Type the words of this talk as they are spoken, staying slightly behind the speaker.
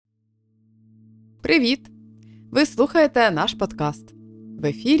Привіт! Ви слухаєте наш подкаст. В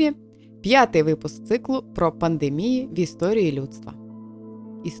ефірі 5-й випуск циклу про пандемії в історії людства.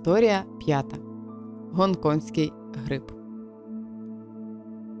 Історія 5. Гонконгський грип.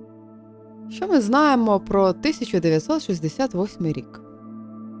 Що ми знаємо про 1968 рік?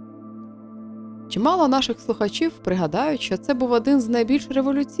 Чимало наших слухачів пригадають, що це був один з найбільш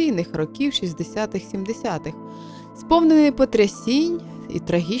революційних років 60-х-70-х, сповнений потрясінь і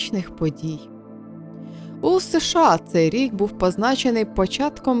трагічних подій. У США цей рік був позначений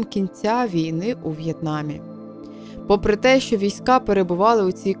початком кінця війни у В'єтнамі. Попри те, що війська перебували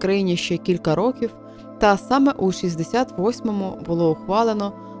у цій країні ще кілька років, та саме у 68-му було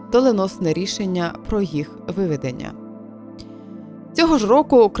ухвалено доленосне рішення про їх виведення. Цього ж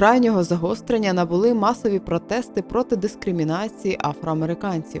року крайнього загострення набули масові протести проти дискримінації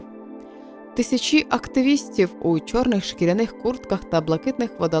афроамериканців. Тисячі активістів у чорних шкіряних куртках та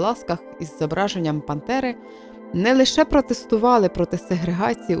блакитних водолазках із зображенням пантери не лише протестували проти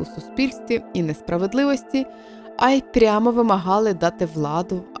сегрегації у суспільстві і несправедливості, а й прямо вимагали дати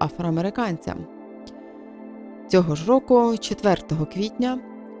владу афроамериканцям. Цього ж року, 4 квітня,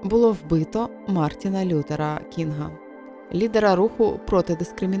 було вбито Мартіна Лютера Кінга, лідера руху проти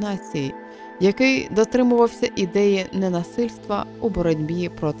дискримінації, який дотримувався ідеї ненасильства у боротьбі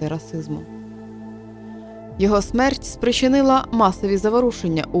проти расизму. Його смерть спричинила масові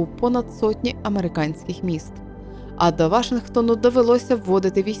заворушення у понад сотні американських міст, а до Вашингтону довелося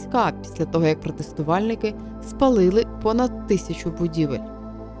вводити війська після того, як протестувальники спалили понад 1000 будівель.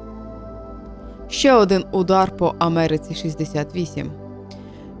 Ще один удар по Америці 68.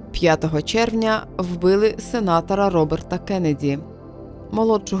 5 червня вбили сенатора Роберта Кеннеді,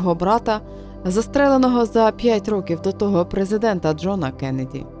 молодшого брата, застреленого за 5 років до того президента Джона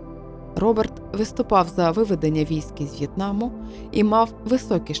Кеннеді. Роберт виступав за виведення військ із В'єтнаму і мав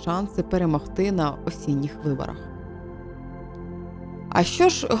високі шанси перемогти на осінніх виборах. А що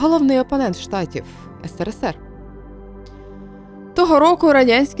ж головний опонент Штатів – СРСР? Того року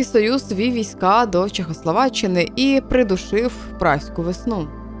Радянський Союз вів війська до Чехословаччини і придушив Празьку весну.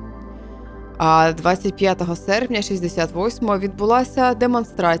 А 25 серпня 68-го відбулася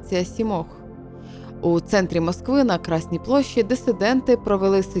демонстрація «Сімох». У центрі Москви на Красній площі дисиденти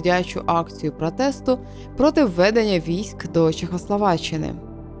провели сидячу акцію протесту проти введення військ до Чехословаччини.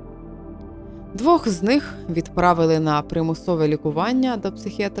 2 з них відправили на примусове лікування до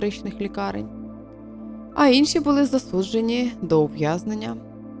психіатричних лікарень, а інші були засуджені до ув'язнення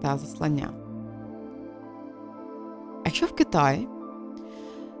та заслання. А що в Китаї?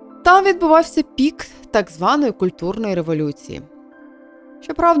 Там відбувався пік так званої культурної революції.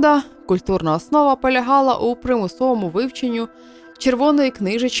 Щоправда, культурна основа полягала у примусовому вивченню червоної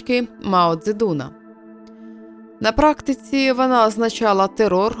книжечки Мао Цзедуна. На практиці вона означала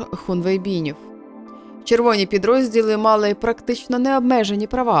терор хунвейбінів. Червоні підрозділи мали практично необмежені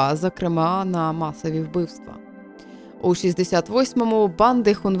права, зокрема на масові вбивства. У 68-му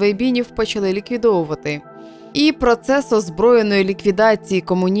банди хунвейбінів почали ліквідовувати, і процес озброєної ліквідації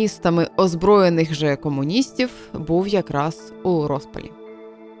комуністами озброєних же комуністів був якраз у розпалі.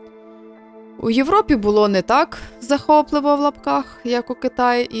 У Європі було не так захопливо в лапках, як у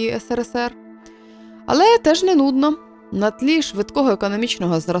Китаї і СРСР, але теж не нудно. На тлі швидкого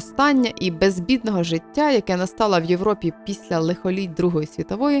економічного зростання і безбідного життя, яке настало в Європі після лихоліть Другої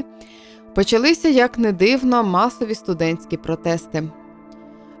світової, почалися, як не дивно, масові студентські протести.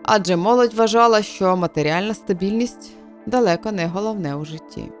 Адже молодь вважала, що матеріальна стабільність далеко не головне у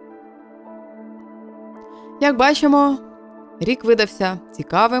житті. Як бачимо, рік видався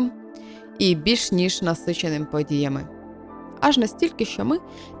цікавим і більш ніж насиченим подіями. Аж настільки, що ми,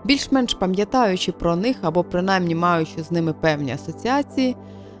 більш-менш пам'ятаючи про них або принаймні маючи з ними певні асоціації,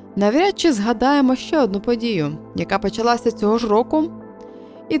 навряд чи згадаємо ще одну подію, яка почалася цього ж року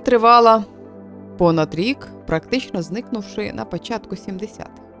і тривала понад рік, практично зникнувши на початку 70-х.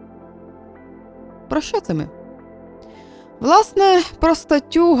 Про що це ми? Власне, про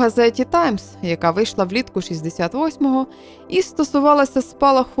статтю в газеті «Таймс», яка вийшла влітку 68-го і стосувалася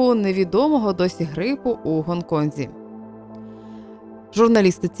спалаху невідомого досі грипу у Гонконзі.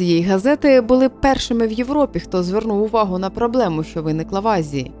 Журналісти цієї газети були першими в Європі, хто звернув увагу на проблему, що виникла в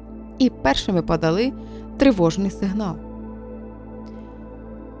Азії, і першими подали тривожний сигнал.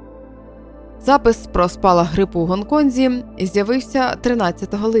 Запис про спалах грипу у Гонконзі з'явився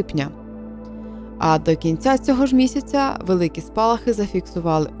 13 липня. А до кінця цього ж місяця великі спалахи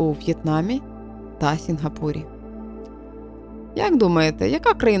зафіксували у В'єтнамі та Сінгапурі. Як думаєте,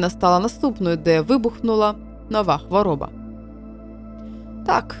 яка країна стала наступною, де вибухнула нова хвороба?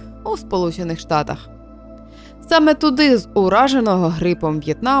 Так, у Сполучених Штатах. Саме туди з ураженого грипом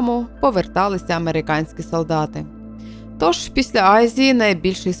В'єтнаму поверталися американські солдати. Тож після Азії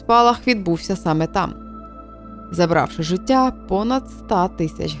найбільший спалах відбувся саме там, забравши життя понад 100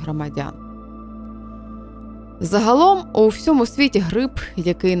 тисяч громадян. Загалом у всьому світі грип,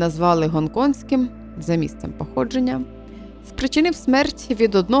 який назвали гонконгським за місцем походження, спричинив смерть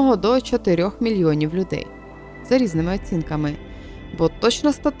від 1 до 4 мільйонів людей, за різними оцінками, бо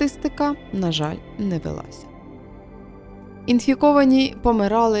точна статистика, на жаль, не велася. Інфіковані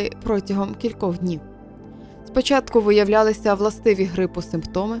помирали протягом кількох днів. Спочатку виявлялися властиві грипу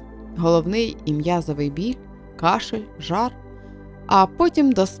симптоми – головний і м'язовий біль, кашель, жар, а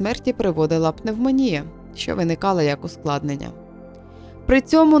потім до смерті приводила пневмонія, що виникала як ускладнення. При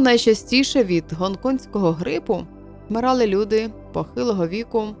цьому найчастіше від гонконгського грипу вмирали люди похилого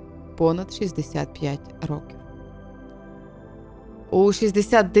віку понад 65 років. У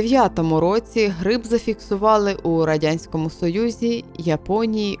 69-му році грип зафіксували у Радянському Союзі,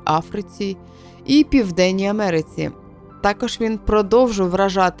 Японії, Африці і Південній Америці. Також він продовжив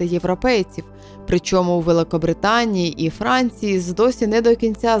вражати європейців, причому у Великобританії і Франції з досі не до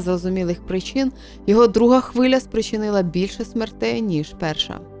кінця зрозумілих причин його друга хвиля спричинила більше смертей, ніж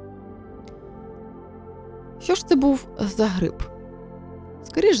перша. Що ж це був за грип?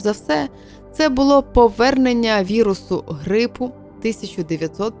 Скоріш за все, це було повернення вірусу грипу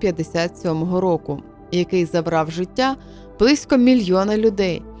 1957 року, який забрав життя близько мільйона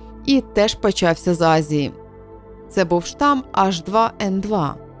людей і теж почався з Азії. Це був штам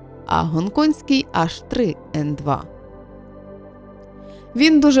H2N2, а гонконгський H3N2.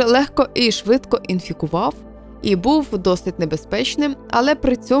 Він дуже легко і швидко інфікував і був досить небезпечним, але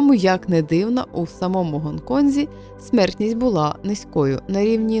при цьому, як не дивно, у самому Гонконзі смертність була низькою, на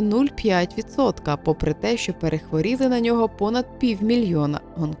рівні 0,5%, попри те, що перехворіли на нього понад 500 000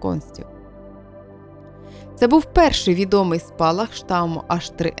 гонконгців. Це був перший відомий спалах штаму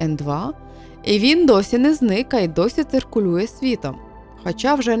H3N2, і він досі не зник, а й досі циркулює світом,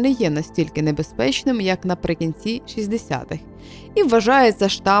 хоча вже не є настільки небезпечним, як наприкінці 60-х, і вважається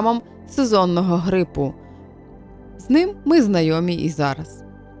штамом сезонного грипу. З ним ми знайомі і зараз.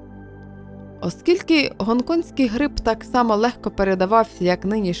 Оскільки гонконгський грип так само легко передавався, як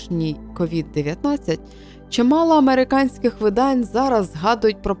нинішній COVID-19, чимало американських видань зараз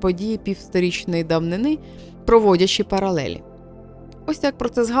згадують про події півсторічної давнини, проводячи паралелі. Ось як про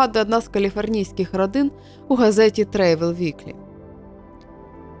це згадує одна з каліфорнійських родин у газеті Travel Weekly.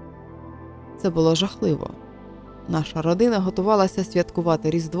 Це було жахливо. Наша родина готувалася святкувати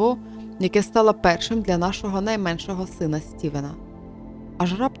Різдво, яке стало першим для нашого найменшого сина Стівена.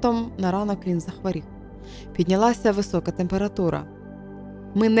 Аж раптом на ранок він захворів. Піднялася висока температура.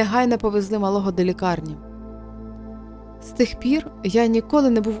 Ми негайно повезли малого до лікарні. З тих пір я ніколи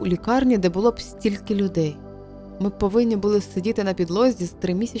не був у лікарні, де було б стільки людей. Ми повинні були сидіти на підлозі з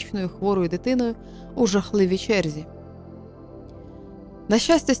 3-місячною хворою дитиною у жахливій черзі. На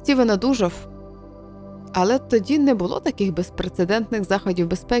щастя, Стівен одужав, але тоді не було таких безпрецедентних заходів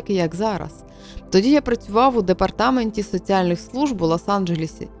безпеки, як зараз. Тоді я працював у департаменті соціальних служб у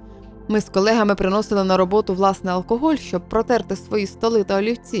Лос-Анджелесі. Ми з колегами приносили на роботу власний алкоголь, щоб протерти свої столи та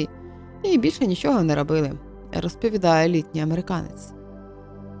олівці, і більше нічого не робили, розповідає літній американець.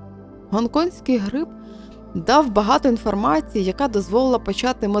 Гонконгський грип дав багато інформації, яка дозволила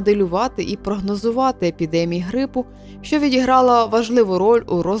почати моделювати і прогнозувати епідемії грипу, що відіграло важливу роль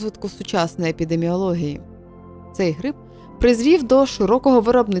у розвитку сучасної епідеміології. Цей грип призвів до широкого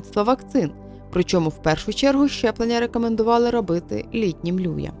виробництва вакцин, причому в першу чергу щеплення рекомендували робити літнім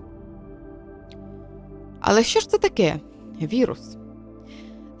людям. Але що ж це таке вірус?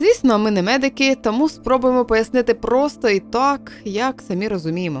 Звісно, ми не медики, тому спробуємо пояснити просто і так, як самі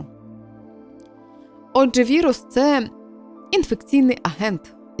розуміємо. Отже, вірус – це інфекційний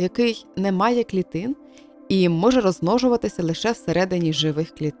агент, який не має клітин і може розмножуватися лише всередині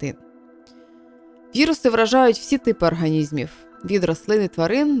живих клітин. Віруси вражають всі типи організмів – від рослин і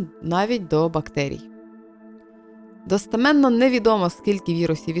тварин навіть до бактерій. Достеменно невідомо, скільки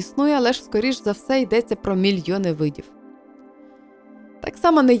вірусів існує, але ж, скоріш за все, йдеться про мільйони видів. Так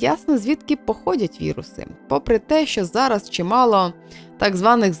само неясно, звідки походять віруси. Попри те, що зараз чимало так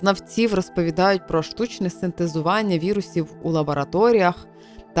званих знавців розповідають про штучне синтезування вірусів у лабораторіях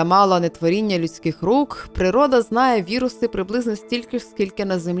та мало нетворіння людських рук, природа знає віруси приблизно стільки ж, скільки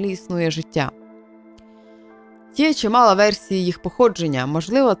на Землі існує життя. Є чимало версій їх походження,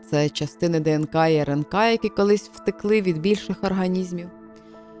 можливо, це частини ДНК і РНК, які колись втекли від більших організмів.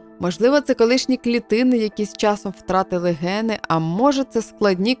 Можливо, це колишні клітини, які з часом втратили гени, а може це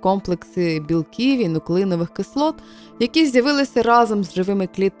складні комплекси білків і нуклеїнових кислот, які з'явилися разом з живими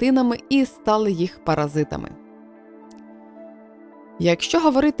клітинами і стали їх паразитами. Якщо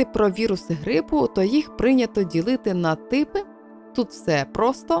говорити про віруси грипу, то їх прийнято ділити на типи. Тут все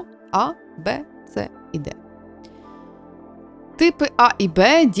просто А, Б, С і Д. Типи А і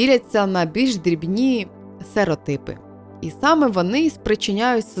Б діляться на більш дрібні серотипи. І саме вони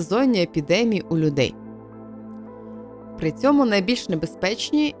спричиняють сезонні епідемії у людей. При цьому найбільш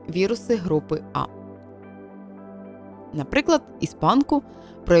небезпечні віруси групи А. Наприклад, іспанку,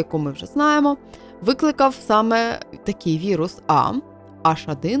 про яку ми вже знаємо, викликав саме такий вірус А,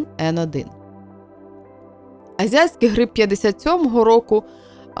 H1N1. Азіатський грип 57-го року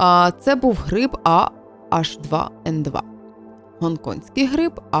 – це був грип А, H2N2. Гонконгський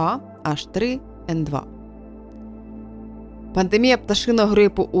грип А, H3N2. Пандемія пташиного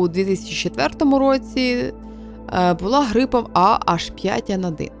грипу у 2004 році була грипом А,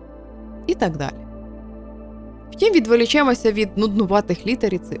 H5N1. І так далі. Втім, відволічемося від нуднуватих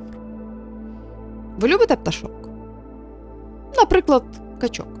літер і цифр. Ви любите пташок? Наприклад,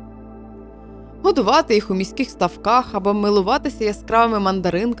 качок. Годувати їх у міських ставках або милуватися яскравими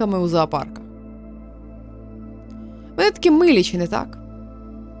мандаринками у зоопарках. Вони такі милі, чи не так?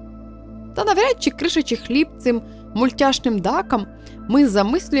 Та навряд чи кришачи хліб цим мультяшним дакам, ми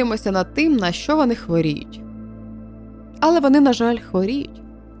замислюємося над тим, на що вони хворіють. Але вони, на жаль, хворіють.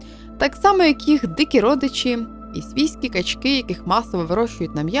 Так само, як їх дикі родичі і свійські качки, яких масово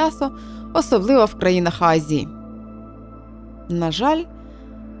вирощують на м'ясо, особливо в країнах Азії. На жаль,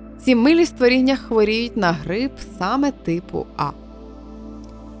 ці милі створіння хворіють на грип саме типу А.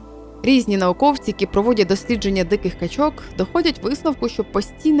 Різні науковці, які проводять дослідження диких качок, доходять висновку, що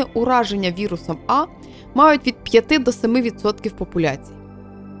постійне ураження вірусом А мають від 5 до 7% популяції.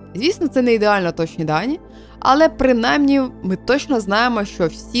 Звісно, це не ідеально точні дані, але принаймні ми точно знаємо, що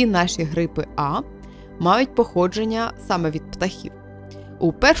всі наші грипи А мають походження саме від птахів.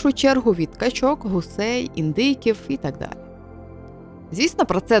 У першу чергу від качок, гусей, індиків і так далі. Звісно,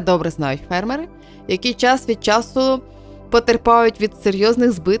 про це добре знають фермери, які час від часу потерпають від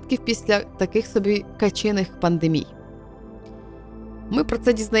серйозних збитків після таких собі качиних пандемій. Ми про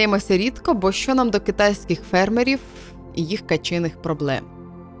це дізнаємося рідко, бо що нам до китайських фермерів і їх качиних проблем.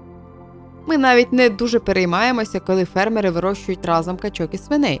 Ми навіть не дуже переймаємося, коли фермери вирощують разом качок і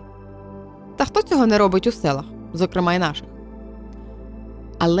свиней. Та хто цього не робить у селах, зокрема й наших?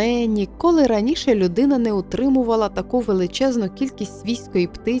 Але ніколи раніше людина не утримувала таку величезну кількість свійської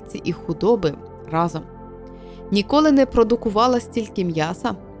птиці і худоби разом. Ніколи не продукувала стільки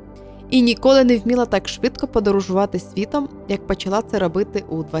м'яса і ніколи не вміла так швидко подорожувати світом, як почала це робити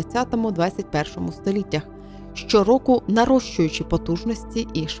у 20-21 століттях, щороку нарощуючи потужності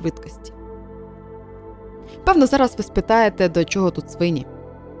і швидкості. Певно, зараз ви спитаєте, до чого тут свині.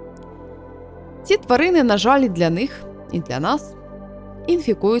 Ці тварини, на жаль, і для них, і для нас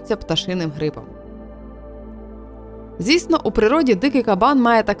інфікуються пташиним грипом. Звісно, у природі дикий кабан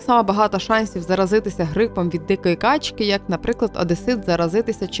має так само багато шансів заразитися грипом від дикої качки, як, наприклад, одесит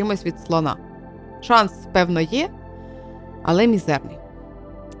заразитися чимось від слона. Шанс, певно, є, але мізерний.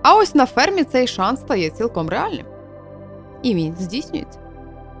 А ось на фермі цей шанс стає цілком реальним. І він здійснюється.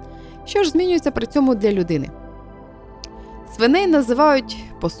 Що ж змінюється при цьому для людини? Свиней називають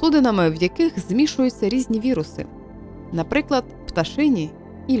посудинами, в яких змішуються різні віруси. Наприклад, пташині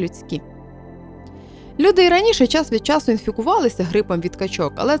і людські. Люди і раніше час від часу інфікувалися грипом від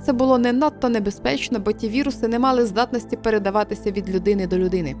качок, але це було не надто небезпечно, бо ті віруси не мали здатності передаватися від людини до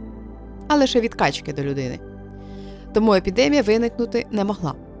людини, а лише від качки до людини. Тому епідемія виникнути не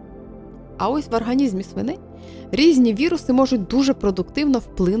могла. А ось в організмі свиней різні віруси можуть дуже продуктивно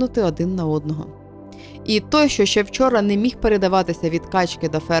вплинути один на одного. І той, що ще вчора не міг передаватися від качки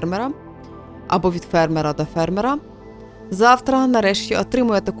до фермера, або від фермера до фермера, завтра нарешті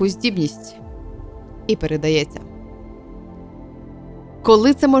отримує таку здібність і передається.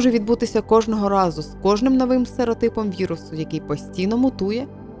 Коли це може відбутися кожного разу з кожним новим серотипом вірусу, який постійно мутує,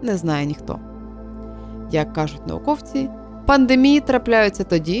 не знає ніхто. Як кажуть науковці, пандемії трапляються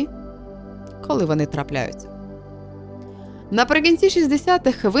тоді, коли вони трапляються. Наприкінці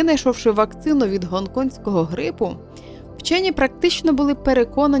 60-х, винайшовши вакцину від гонконгського грипу, вчені практично були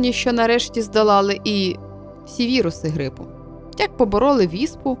переконані, що нарешті здолали і всі віруси грипу, як побороли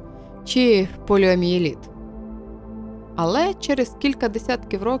віспу чи поліомієліт. Але через кілька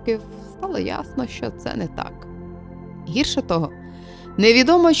десятків років стало ясно, що це не так. Гірше того,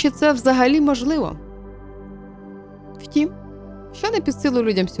 невідомо, чи це взагалі можливо. Втім, що не під силу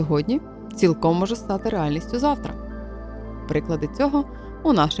людям сьогодні, цілком може стати реальністю завтра. Приклади цього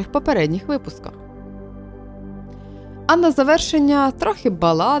у наших попередніх випусках. А на завершення трохи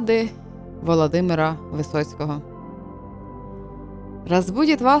балади Володимира Висоцького.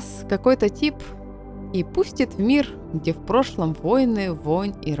 Разбудит вас какой-то тип и пустит в мир, где в прошлом войны,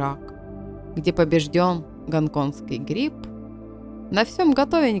 вонь и рак, где побежден гонконгский грипп. На всем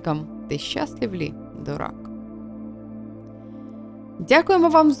готовеньком ти щаслив лі, дурак. Дякуємо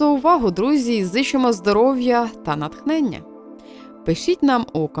вам за увагу, друзі, і зичимо здоров'я та натхнення. Пишіть нам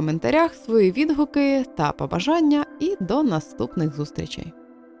у коментарях свої відгуки та побажання, і до наступних зустрічей.